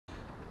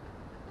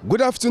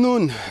Good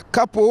afternoon,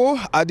 Capo.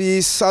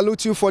 I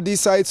salute you for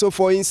this side. So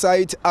for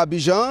inside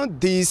Abidjan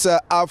this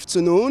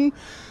afternoon,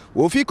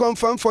 we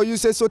confirm for you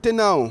say something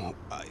now.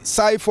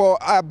 Side for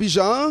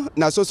Abidjan,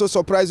 na so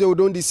surprise we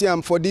don't see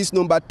am for this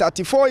number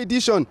 34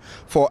 edition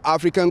for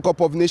African Cup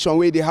of Nations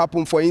where they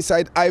happen for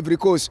inside Ivory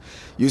Coast.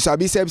 You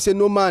sabi say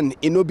no man,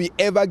 it no be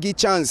ever get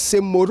chance. Say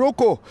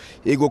Morocco,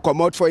 he go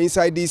come out for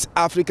inside this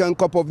African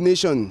Cup of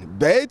Nations.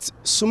 But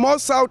small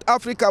South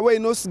Africa where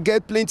no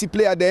get plenty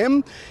player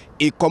them.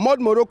 He commode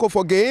Morocco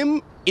for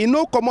game. He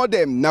no commode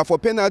them na for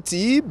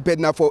penalty, but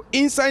na for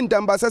inside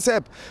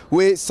Dambasasep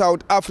where South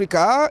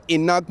Africa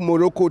in knock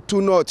Morocco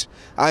 2-0.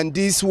 And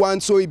this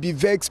one so it be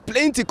vex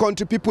plenty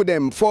country people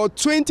them for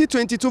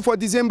 2022 for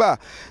December.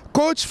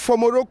 Coach for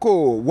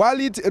Morocco,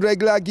 Walid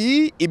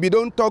Reglagui, he be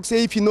don't talk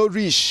say if he no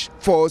reach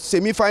for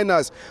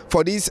semi-finals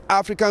for this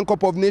African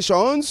Cup of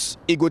Nations,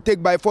 he go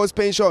take by force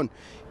pension.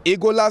 He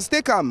go last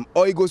take him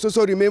or he go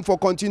also remain for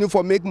continue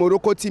for make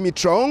Morocco team it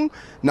strong.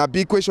 Now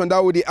big question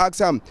that would ask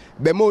him.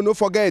 But no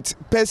forget,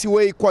 Percy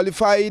way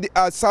qualified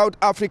as South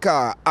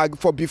Africa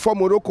for before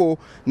Morocco.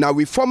 Now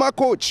with former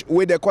coach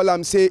where they call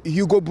him say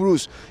Hugo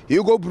Bruce.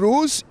 Hugo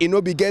Bruce, he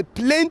no be get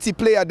plenty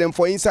player them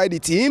for inside the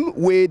team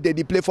where they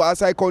play for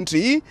outside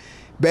country.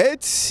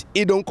 But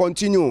he don't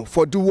continue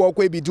for do work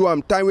we be do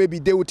time we be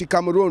there with the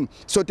Cameroon.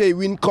 So they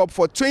win cup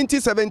for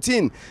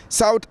 2017.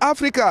 South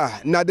Africa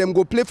now them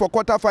go play for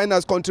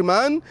quarterfinals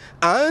countryman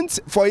and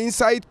for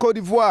inside Cote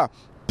d'Ivoire.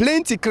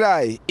 Plenty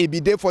cry, he be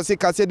there for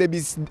Seka say they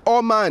be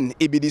all man,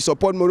 he be the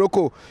support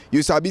Morocco.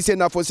 You sabi say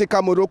na for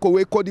Seka Morocco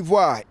where Cote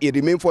d'Ivoire, he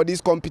remain for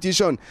this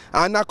competition.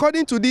 And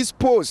according to this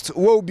post,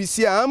 we'll be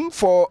seeing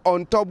for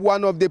on top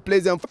one of the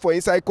players for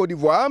inside Cote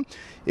d'Ivoire.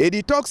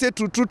 He talk say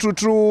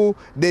true,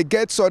 they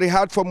get sorry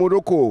hard for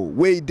Morocco.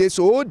 Where they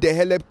so they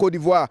help Cote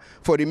d'Ivoire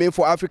for remain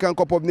for African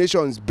Cup of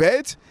Nations.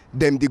 But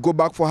them they go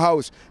back for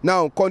house.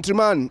 Now,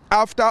 countryman,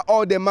 after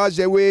all the match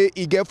the way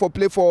he get for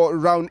play for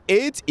round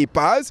 8, he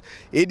pass.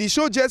 He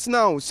show just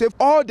now, save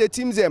all the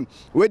teams them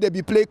where they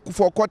be play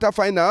for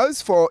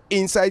quarterfinals for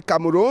inside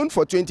Cameroon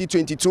for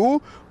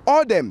 2022.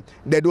 All them,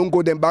 they don't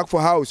go them back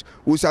for house.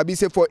 Usabi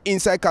say for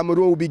inside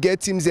Cameroon will be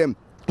get teams them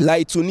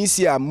like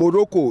Tunisia,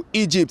 Morocco,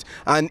 Egypt,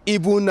 and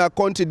even a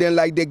country then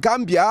like the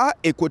Gambia,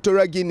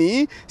 Equatorial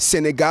Guinea,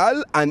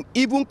 Senegal, and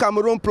even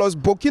Cameroon plus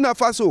Burkina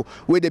Faso,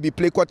 where they be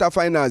play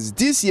quarterfinals.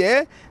 This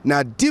year,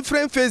 now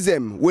different phase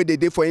them where they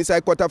did for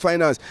inside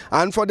quarterfinals.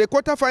 And for the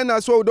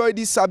quarterfinals, so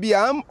already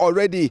Sabiam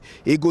already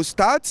it go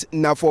start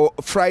now for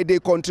Friday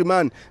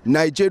countryman.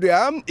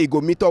 Nigeria, it go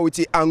meet up with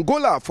the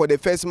Angola for the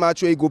first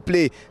match where it go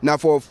play now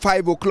for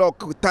 5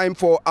 o'clock time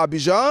for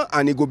Abidjan,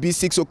 and it go be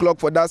 6 o'clock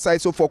for that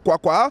side. So for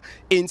Kwakwa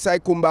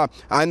inside Kumba.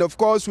 And of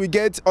course we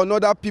get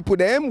another people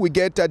them. We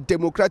get a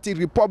Democratic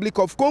Republic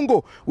of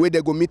Congo where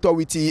they go meet up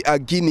with the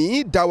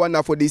Guinea. That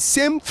one for the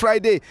same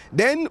Friday.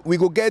 Then we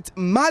go get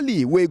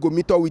Mali where we go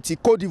meet up with the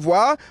Cote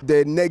d'Ivoire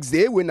the next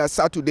day when a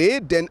Saturday.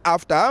 Then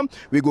after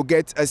we go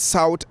get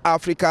South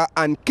Africa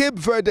and Cape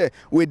Verde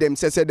where them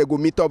say they go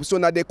meet up. So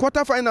now the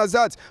quarterfinals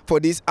that for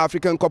this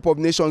African Cup of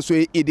Nations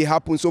where it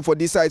happens. So for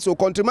this side, so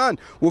countryman,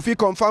 we feel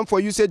confirm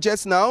for you say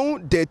just now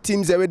the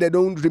teams where they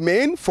don't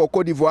remain for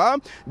Cote d'Ivoire,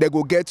 they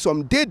go get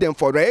some day them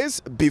for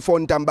rest before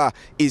Ndamba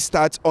it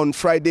starts on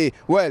Friday.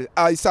 Well,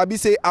 I sabi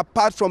say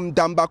apart from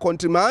Ndamba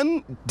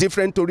countryman,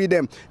 different to read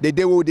them. The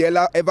day will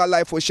ever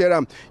life for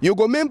Sheram. You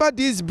go remember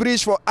this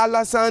bridge for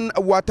Alassane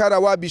Ouattara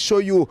will be show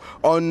you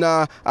on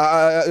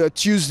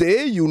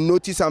Tuesday. You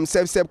notice some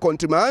self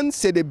countryman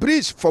say the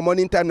bridge for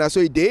morning time na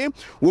so a day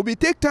will be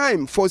take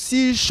time for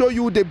see show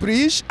you the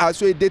bridge as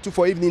so a day to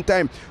for evening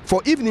time.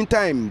 For evening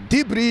time,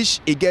 the bridge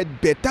it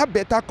get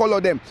better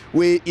color them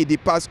where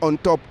it pass on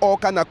top all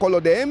kind of color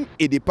them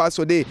it pass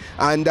today.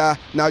 And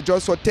now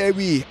just for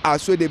Terry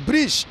as well the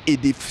bridge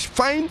it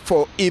fine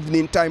for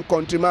evening time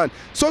countryman.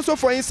 So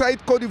for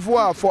inside Cote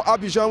d'Ivoire for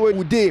Abidjan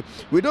where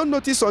we don't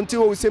notice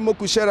until we say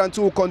Moku share and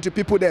two country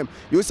people them.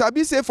 You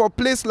sabi say for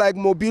place like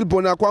Mobile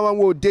Bonakwa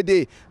wo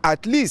dey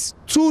at least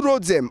 2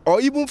 roads them or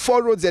even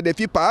 4 roads that they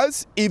fit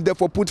pass if they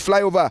for put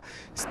flyover.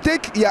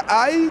 Take your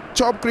eye,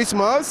 chop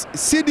Christmas,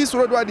 see this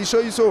road where they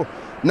show you so.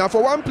 Now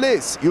for one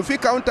place, you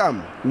fit count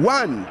them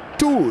 1,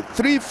 2,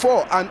 3,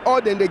 4 and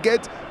all then they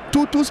get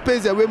two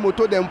space away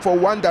motor them for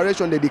one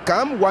direction they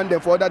come, one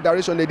them for other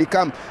direction they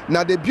come.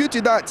 Now the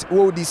beauty that we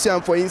will see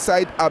for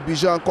inside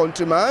Abidjan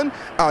countryman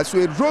as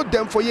we road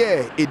them for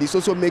here, it is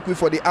also make we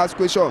for the ask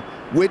question.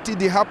 Wait till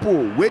the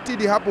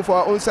happen for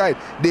our own side.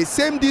 The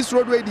same this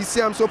roadway the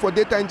same so for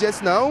daytime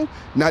just now.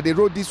 Now the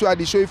road this way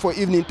they show you for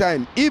evening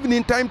time.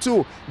 Evening time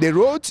too. The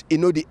road you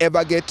know they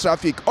ever get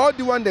traffic. All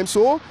the one them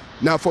so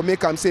now for make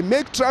them say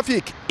make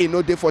traffic you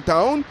know they for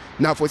town.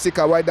 Now for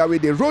Sika wide that way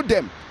they road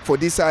them for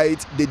this side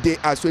the day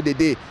as well the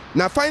day.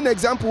 Now fine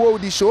example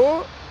what we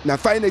show. Now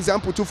fine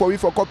example too for we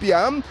for copy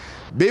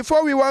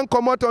before we want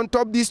come out on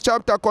top this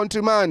chapter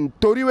countryman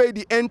Tori way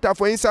the enter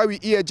for inside we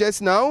hear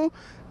just now.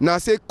 Now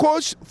say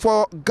coach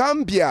for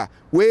Gambia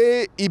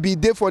where he be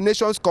there for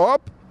Nations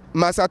Cup,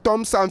 Master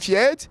Tom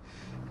Sanfiet.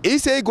 He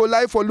say he go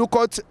live for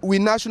lookout with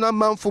national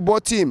man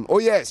football team. Oh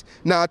yes,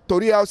 now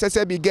Tori house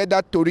be get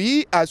that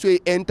Tori as we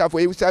enter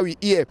for inside we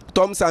hear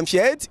Tom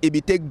Samfiet. He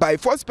be take by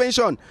force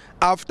pension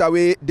after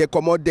we they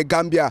come out the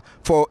Gambia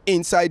for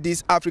inside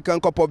this African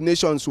Cup of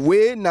Nations.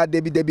 Way now they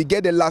be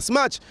get the last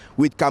match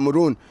with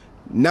Cameroon.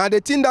 Now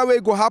the thing that way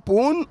go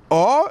happen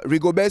or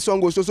Rigobert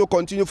song will also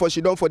continue for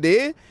Shidon for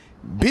the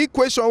big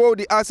question what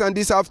they ask on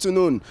this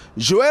afternoon.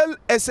 Joel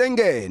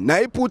Essenge,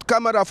 now he put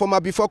camera for my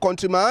before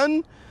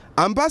countryman.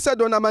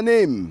 Ambassador na my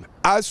name.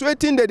 As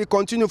waiting that they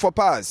continue for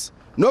pass.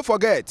 No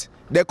forget,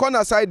 the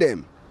corner side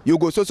them. You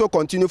go so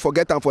continue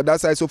forget and for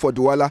that side so for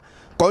Douala.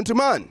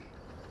 Countryman,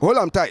 hold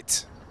them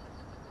tight.